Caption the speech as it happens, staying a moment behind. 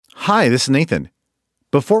Hi, this is Nathan.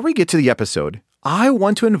 Before we get to the episode, I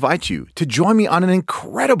want to invite you to join me on an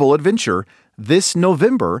incredible adventure this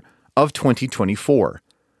November of 2024.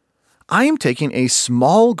 I am taking a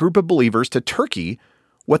small group of believers to Turkey,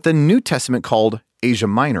 what the New Testament called Asia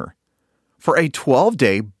Minor, for a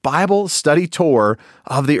 12-day Bible study tour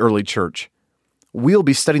of the early church. We'll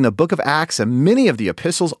be studying the book of Acts and many of the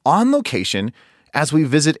epistles on location as we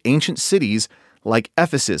visit ancient cities like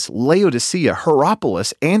Ephesus, Laodicea,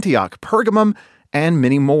 Hierapolis, Antioch, Pergamum, and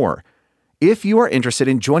many more. If you are interested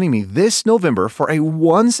in joining me this November for a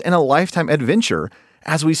once-in-a-lifetime adventure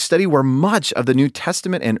as we study where much of the New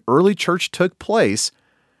Testament and early church took place,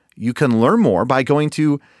 you can learn more by going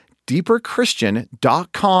to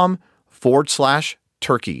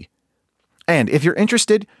deeperchristian.com/Turkey. And if you're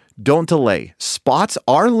interested, don't delay. Spots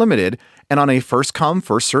are limited and on a first-come,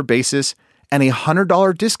 first-served basis, and a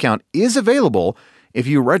 $100 discount is available if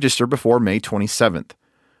you register before May 27th.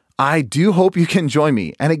 I do hope you can join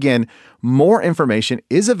me. And again, more information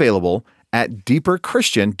is available at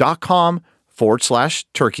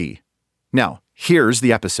deeperchristian.com/Turkey. Now, here's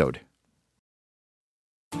the episode.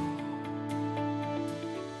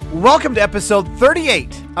 Welcome to episode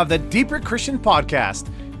 38 of the Deeper Christian Podcast.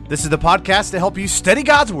 This is the podcast to help you study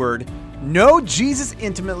God's Word, know Jesus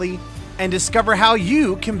intimately, and discover how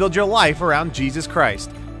you can build your life around Jesus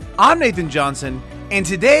Christ. I'm Nathan Johnson, and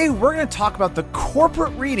today we're going to talk about the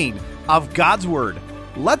corporate reading of God's Word.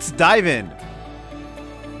 Let's dive in.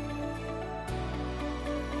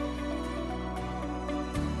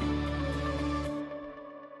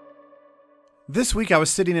 This week I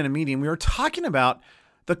was sitting in a meeting. We were talking about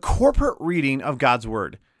the corporate reading of God's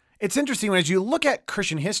Word. It's interesting, as you look at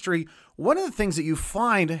Christian history, one of the things that you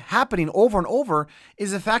find happening over and over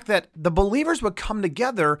is the fact that the believers would come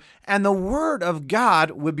together and the Word of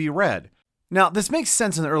God would be read. Now, this makes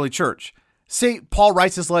sense in the early church. St. Paul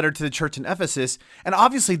writes this letter to the church in Ephesus, and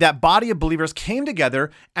obviously that body of believers came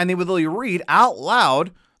together and they would literally read out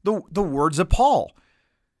loud the words of Paul.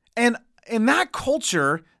 And in that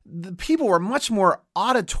culture, the people were much more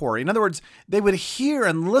auditory. In other words, they would hear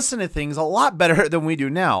and listen to things a lot better than we do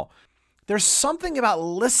now. There's something about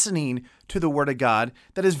listening to the Word of God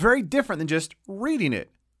that is very different than just reading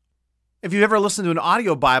it. If you've ever listened to an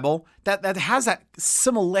audio Bible, that has that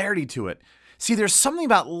similarity to it. See, there's something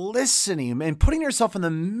about listening and putting yourself in the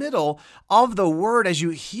middle of the Word as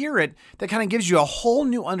you hear it that kind of gives you a whole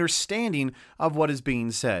new understanding of what is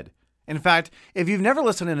being said. In fact, if you've never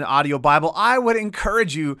listened to an audio Bible, I would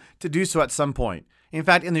encourage you to do so at some point. In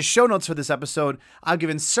fact, in the show notes for this episode, I've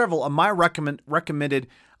given several of my recommended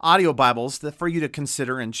audio Bibles for you to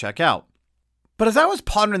consider and check out. But as I was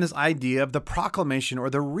pondering this idea of the proclamation or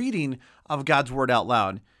the reading of God's Word out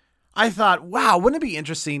loud, I thought, wow, wouldn't it be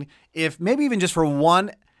interesting if maybe even just for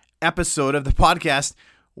one episode of the podcast,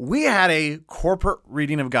 we had a corporate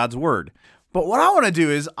reading of God's Word. But what I want to do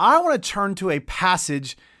is I want to turn to a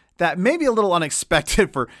passage that may be a little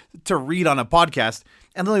unexpected to read on a podcast,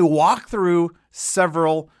 and then we walk through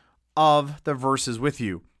several of the verses with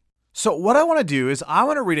you. So what I want to do is I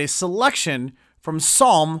want to read a selection from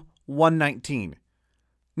Psalm 119.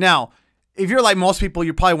 Now, if you're like most people,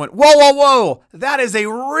 you probably went, whoa, that is a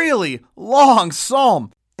really long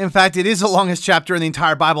psalm. In fact, it is the longest chapter in the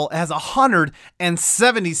entire Bible. It has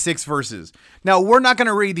 176 verses. Now, we're not going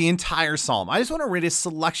to read the entire psalm. I just want to read a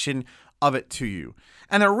selection of it to you.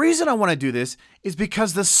 And the reason I want to do this is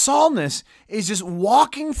because the psalmist is just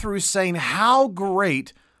walking through saying how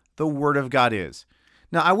great the Word of God is.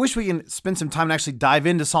 Now, I wish we can spend some time and actually dive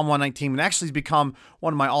into Psalm 119 and actually become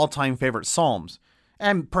one of my all-time favorite psalms.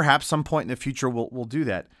 And perhaps some point in the future we'll do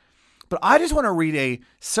that. But I just want to read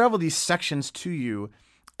several of these sections to you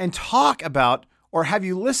and talk about, or have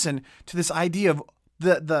you listen to this idea of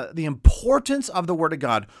the importance of the Word of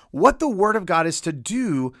God, what the Word of God is to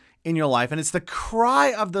do in your life. And it's the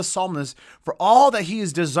cry of the psalmist for all that he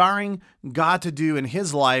is desiring God to do in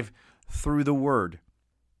his life through the Word.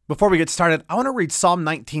 Before we get started, I want to read Psalm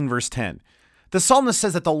 19, verse 10. The psalmist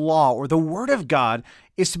says that the law or the Word of God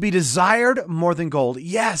is to be desired more than gold.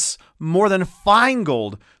 Yes, more than fine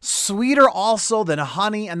gold, sweeter also than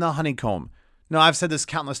honey and the honeycomb. Now, I've said this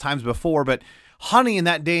countless times before, but honey in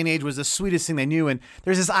that day and age was the sweetest thing they knew. And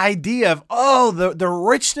there's this idea of, the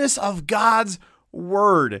richness of God's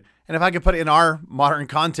Word. And if I could put it in our modern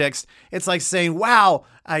context, it's like saying, wow,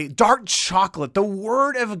 dark chocolate. The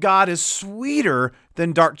Word of God is sweeter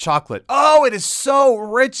than dark chocolate. Oh, it is so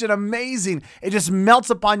rich and amazing. It just melts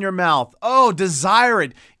upon your mouth. Oh, desire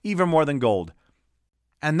it even more than gold.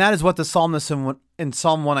 And that is what the psalmist in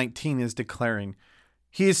Psalm 119 is declaring.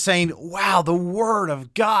 He is saying, wow, the Word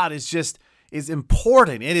of God is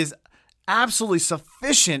important. It is absolutely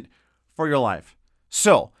sufficient for your life.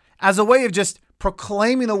 So, as a way of just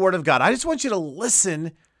proclaiming the word of God, I just want you to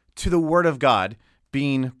listen to the word of God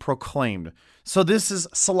being proclaimed. So this is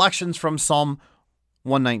selections from Psalm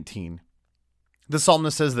 119. The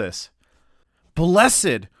psalmist says this: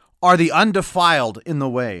 "Blessed are the undefiled in the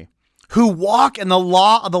way, who walk in the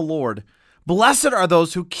law of the Lord. Blessed are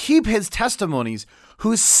those who keep his testimonies,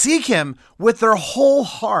 who seek him with their whole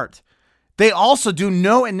heart. They also do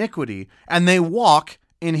no iniquity, and they walk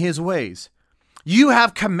in his ways. You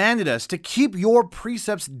have commanded us to keep your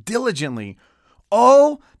precepts diligently.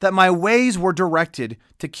 Oh, that my ways were directed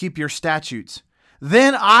to keep your statutes.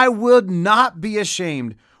 Then I would not be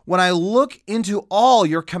ashamed when I look into all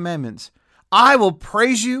your commandments. I will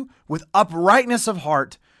praise you with uprightness of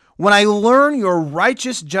heart. When I learn your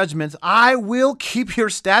righteous judgments, I will keep your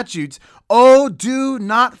statutes. Oh, do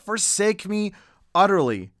not forsake me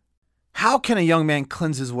utterly." How can a young man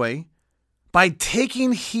cleanse his way? By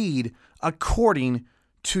taking heed according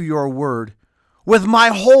to your word. With my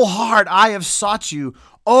whole heart I have sought you.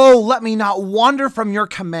 Oh, let me not wander from your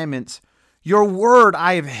commandments. Your word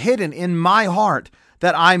I have hidden in my heart,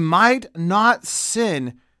 that I might not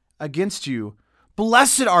sin against you.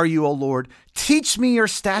 Blessed are you, O Lord. Teach me your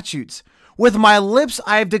statutes. With my lips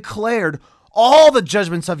I have declared all the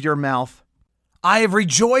judgments of your mouth. I have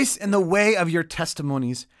rejoiced in the way of your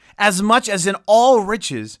testimonies, as much as in all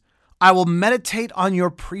riches. I will meditate on your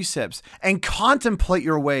precepts and contemplate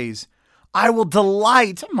your ways. I will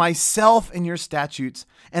delight myself in your statutes,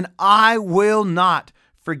 and I will not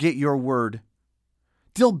forget your word.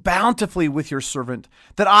 Deal bountifully with your servant,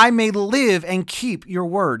 that I may live and keep your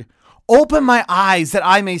word. Open my eyes that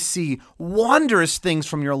I may see wondrous things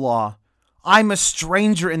from your law. I'm a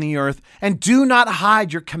stranger in the earth, and do not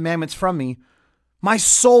hide your commandments from me. My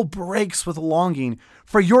soul breaks with longing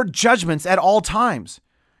for your judgments at all times.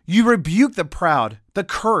 You rebuke the proud, the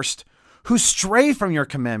cursed, who stray from your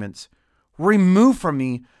commandments. Remove from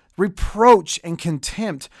me reproach and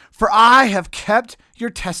contempt, for I have kept your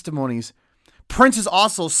testimonies. Princes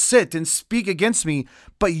also sit and speak against me,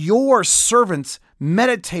 but your servants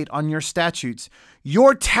meditate on your statutes.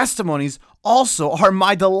 Your testimonies also are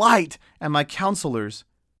my delight and my counselors.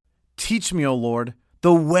 Teach me, O Lord,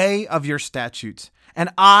 the way of your statutes, and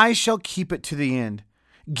I shall keep it to the end.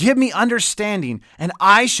 Give me understanding, and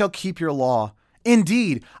I shall keep your law.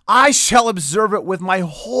 Indeed, I shall observe it with my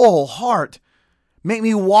whole heart. Make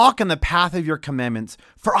me walk in the path of your commandments,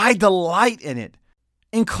 for I delight in it.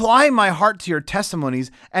 Incline my heart to your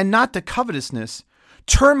testimonies and not to covetousness.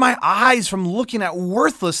 Turn my eyes from looking at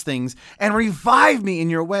worthless things and revive me in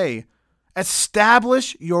your way.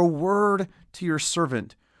 Establish your word to your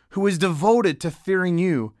servant, who is devoted to fearing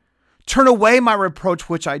you. Turn away my reproach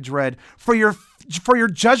which I dread, for your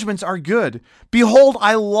judgments are good. Behold,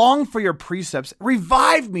 I long for your precepts.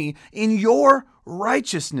 Revive me in your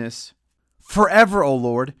righteousness. Forever, O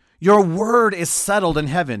Lord, your word is settled in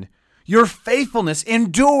heaven. Your faithfulness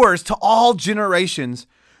endures to all generations.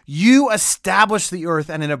 You establish the earth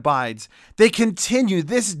and it abides. They continue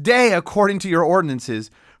this day according to your ordinances,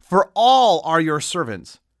 for all are your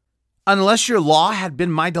servants. Unless your law had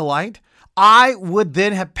been my delight, I would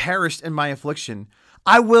then have perished in my affliction.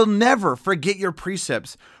 I will never forget your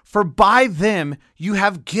precepts, for by them you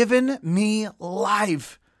have given me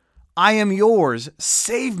life. I am yours.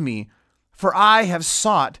 Save me, for I have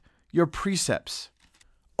sought your precepts.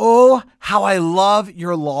 Oh, how I love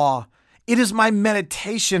your law. It is my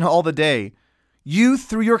meditation all the day. You,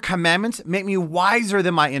 through your commandments, make me wiser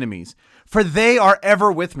than my enemies, for they are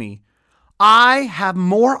ever with me. I have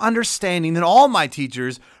more understanding than all my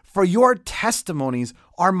teachers, for your testimonies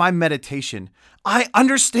are my meditation. I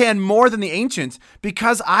understand more than the ancients,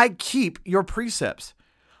 because I keep your precepts.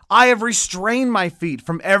 I have restrained my feet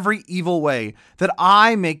from every evil way, that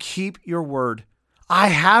I may keep your word. I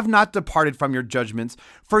have not departed from your judgments,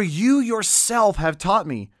 for you yourself have taught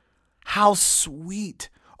me. How sweet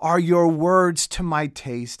are your words to my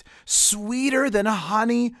taste, sweeter than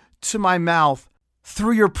honey to my mouth.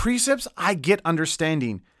 Through your precepts I get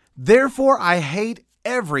understanding. Therefore I hate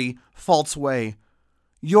every false way.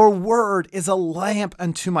 Your word is a lamp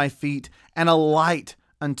unto my feet and a light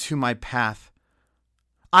unto my path.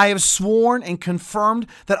 I have sworn and confirmed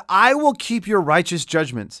that I will keep your righteous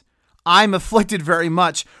judgments. I am afflicted very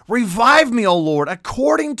much. Revive me, O Lord,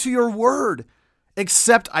 according to your word.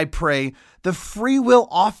 Accept, I pray, the free will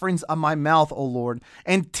offerings of my mouth, O Lord,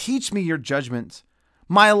 and teach me your judgments.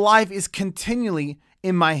 My life is continually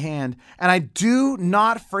in my hand, and I do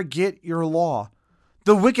not forget your law.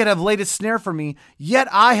 The wicked have laid a snare for me, yet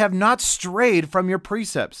I have not strayed from your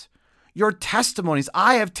precepts. Your testimonies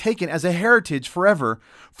I have taken as a heritage forever,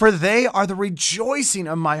 for they are the rejoicing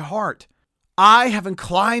of my heart. I have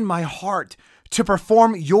inclined my heart to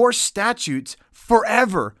perform your statutes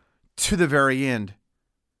forever to the very end.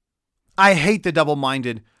 I hate the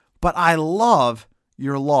double-minded, but I love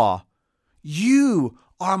your law. You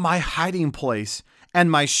are my hiding place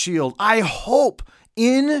and my shield. I hope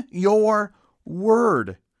in your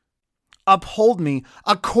word. Uphold me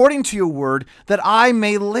according to your word, that I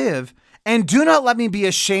may live, and do not let me be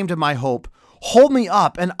ashamed of my hope. Hold me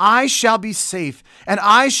up, and I shall be safe, and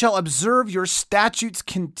I shall observe your statutes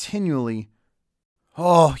continually.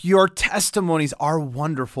 Oh, your testimonies are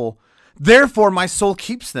wonderful. Therefore, my soul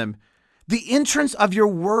keeps them. The entrance of your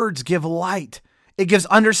words give light. It gives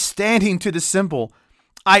understanding to the simple.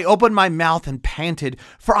 I opened my mouth and panted,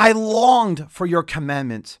 for I longed for your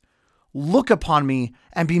commandments. Look upon me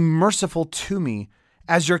and be merciful to me,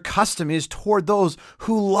 as your custom is toward those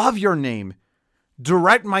who love your name.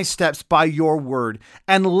 Direct my steps by your word,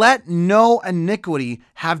 and let no iniquity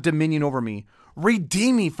have dominion over me.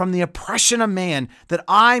 Redeem me from the oppression of man, that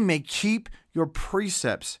I may keep your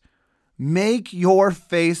precepts. Make your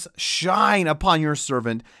face shine upon your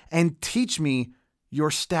servant, and teach me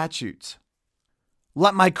your statutes.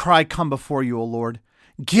 Let my cry come before you, O Lord.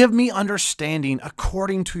 Give me understanding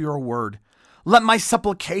according to your word. Let my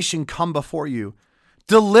supplication come before you.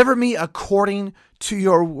 Deliver me according to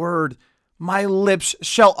your word. My lips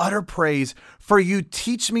shall utter praise, for you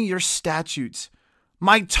teach me your statutes.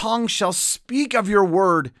 My tongue shall speak of your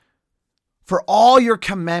word, for all your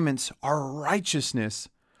commandments are righteousness.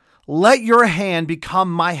 Let your hand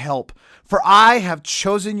become my help, for I have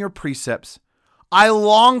chosen your precepts. I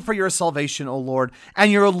long for your salvation, O Lord,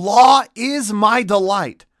 and your law is my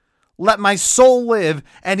delight. Let my soul live,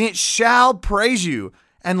 and it shall praise you,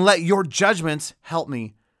 and let your judgments help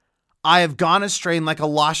me. I have gone astray like a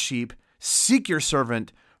lost sheep. Seek your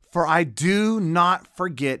servant, for I do not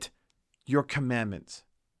forget your commandments.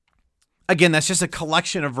 Again, that's just a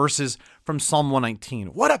collection of verses from Psalm 119.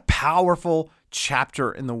 What a powerful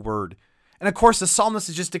chapter in the Word. And of course, the psalmist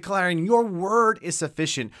is just declaring, your word is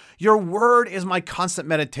sufficient. Your word is my constant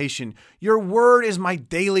meditation. Your word is my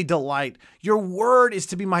daily delight. Your word is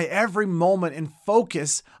to be my every moment and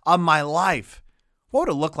focus of my life. What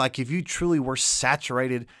would it look like if you truly were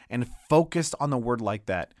saturated and focused on the word like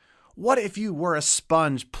that? What if you were a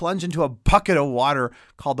sponge plunged into a bucket of water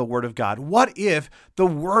called the Word of God? What if the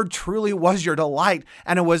Word truly was your delight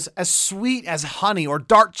and it was as sweet as honey or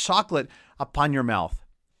dark chocolate upon your mouth?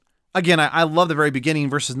 Again, I love the very beginning,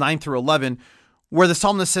 verses 9 through 11, where the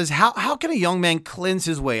psalmist says, how can a young man cleanse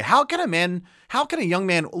his way? How can a young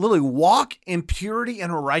man literally walk in purity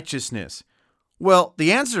and righteousness? Well,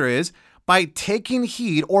 the answer is by taking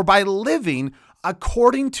heed or by living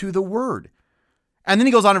according to the Word. And then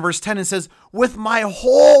he goes on in verse 10 and says, with my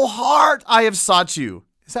whole heart I have sought you.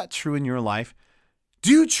 Is that true in your life?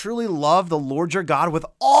 Do you truly love the Lord your God with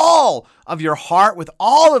all of your heart, with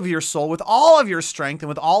all of your soul, with all of your strength, and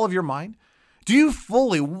with all of your mind? Do you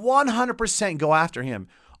fully 100% go after him?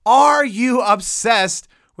 Are you obsessed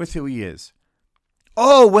with who he is?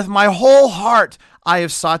 Oh, with my whole heart I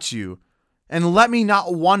have sought you, and let me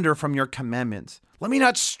not wander from your commandments. Let me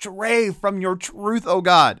not stray from your truth, O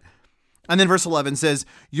God. And then verse 11 says,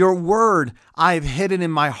 your word I have hidden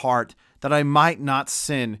in my heart, that I might not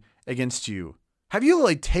sin against you. Have you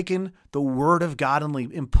really taken the word of God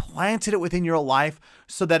and implanted it within your life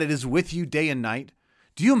so that it is with you day and night?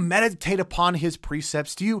 Do you meditate upon his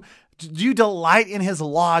precepts? Do you delight in his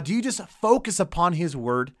law? Do you just focus upon his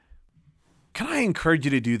word? Can I encourage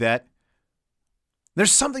you to do that?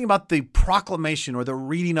 There's something about the proclamation or the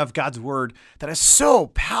reading of God's word that is so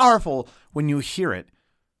powerful when you hear it.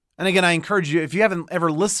 And again, I encourage you, if you haven't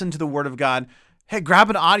ever listened to the word of God, hey, grab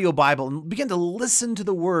an audio Bible and begin to listen to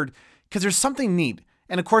the word, because there's something neat.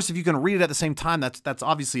 And of course, if you can read it at the same time, that's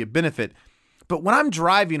obviously a benefit. But when I'm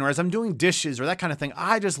driving or as I'm doing dishes or that kind of thing,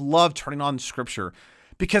 I just love turning on scripture,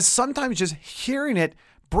 because sometimes just hearing it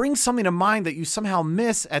brings something to mind that you somehow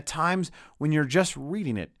miss at times when you're just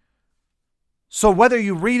reading it. So whether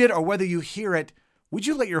you read it or whether you hear it, would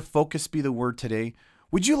you let your focus be the word today?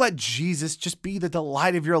 Would you let Jesus just be the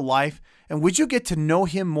delight of your life? And would you get to know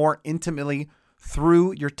him more intimately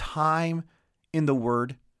through your time in the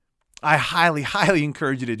word? I highly, highly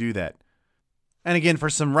encourage you to do that. And again, for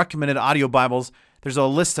some recommended audio Bibles, there's a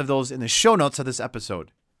list of those in the show notes of this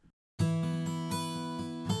episode.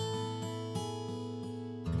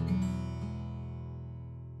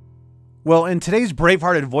 Well, in today's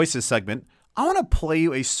Bravehearted Voices segment, I want to play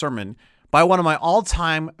you a sermon by one of my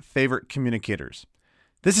all-time favorite communicators.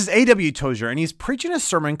 This is A.W. Tozer, and he's preaching a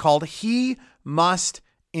sermon called He Must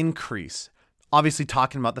increase. Obviously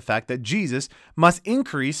talking about the fact that Jesus must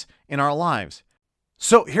increase in our lives.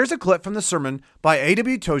 So here's a clip from the sermon by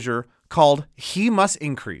A.W. Tozer called He Must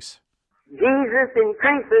Increase. Jesus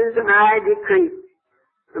increases and I decrease.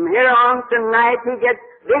 From here on tonight he gets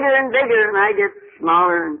bigger and bigger and I get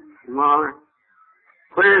smaller and smaller.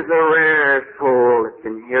 Where's the rare soul that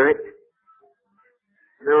can hear it?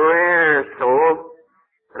 The rare soul.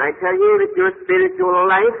 But I tell you that your spiritual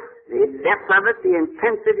life, the depth of it, the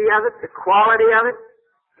intensity of it, the quality of it,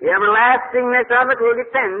 the everlastingness of it will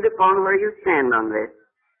depend upon where you stand on this.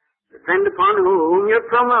 Depend upon whom you're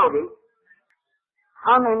promoting.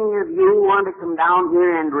 How many of you want to come down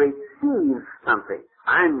here and receive something?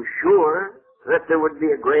 I'm sure that there would be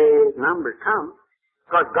a great number come.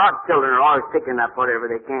 Because God's children are always picking up whatever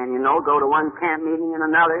they can, go to one camp meeting and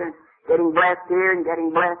another, and getting blessed here and getting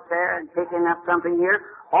blessed there and picking up something here.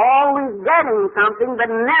 Always getting something, but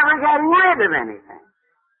never getting rid of anything.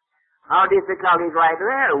 Our difficulty is right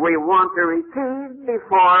there. We want to receive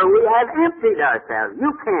before we have emptied ourselves.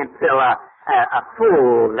 You can't fill a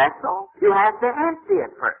full vessel. You have to empty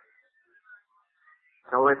it first.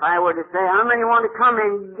 So if I were to say, how many want to come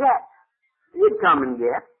and get? You'd come and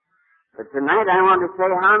get. But tonight I want to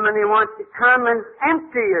say, how many want to come and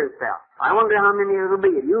empty yourself? I wonder how many it'll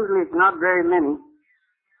be. Usually it's not very many.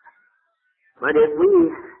 But if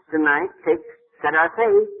we tonight set our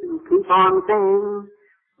face and keep on saying,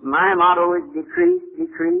 my motto is decrease,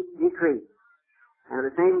 decrease, decrease. And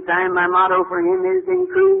at the same time, my motto for him is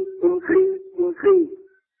increase, increase, increase.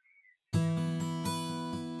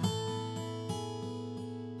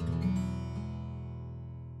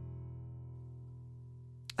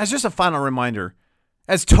 As just a final reminder,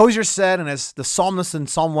 as Tozer said, and as the psalmist in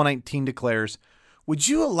Psalm 119 declares, would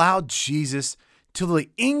you allow Jesus to really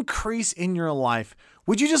increase in your life?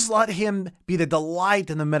 Would you just let him be the delight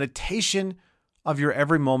and the meditation of your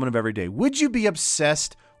every moment of every day? Would you be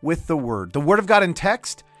obsessed with the Word of God in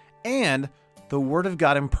text and the Word of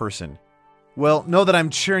God in person? Well, know that I'm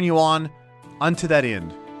cheering you on unto that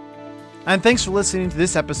end. And thanks for listening to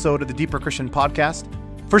this episode of the Deeper Christian Podcast.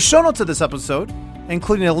 For show notes of this episode,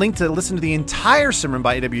 including a link to listen to the entire sermon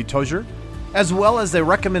by A.W. Tozer, as well as the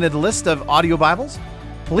recommended list of audio Bibles,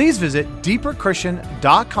 please visit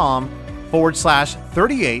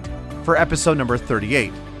deeperchristian.com/38 for episode number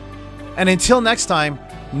 38. And until next time,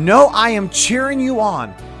 know I am cheering you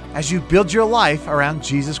on as you build your life around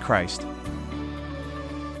Jesus Christ.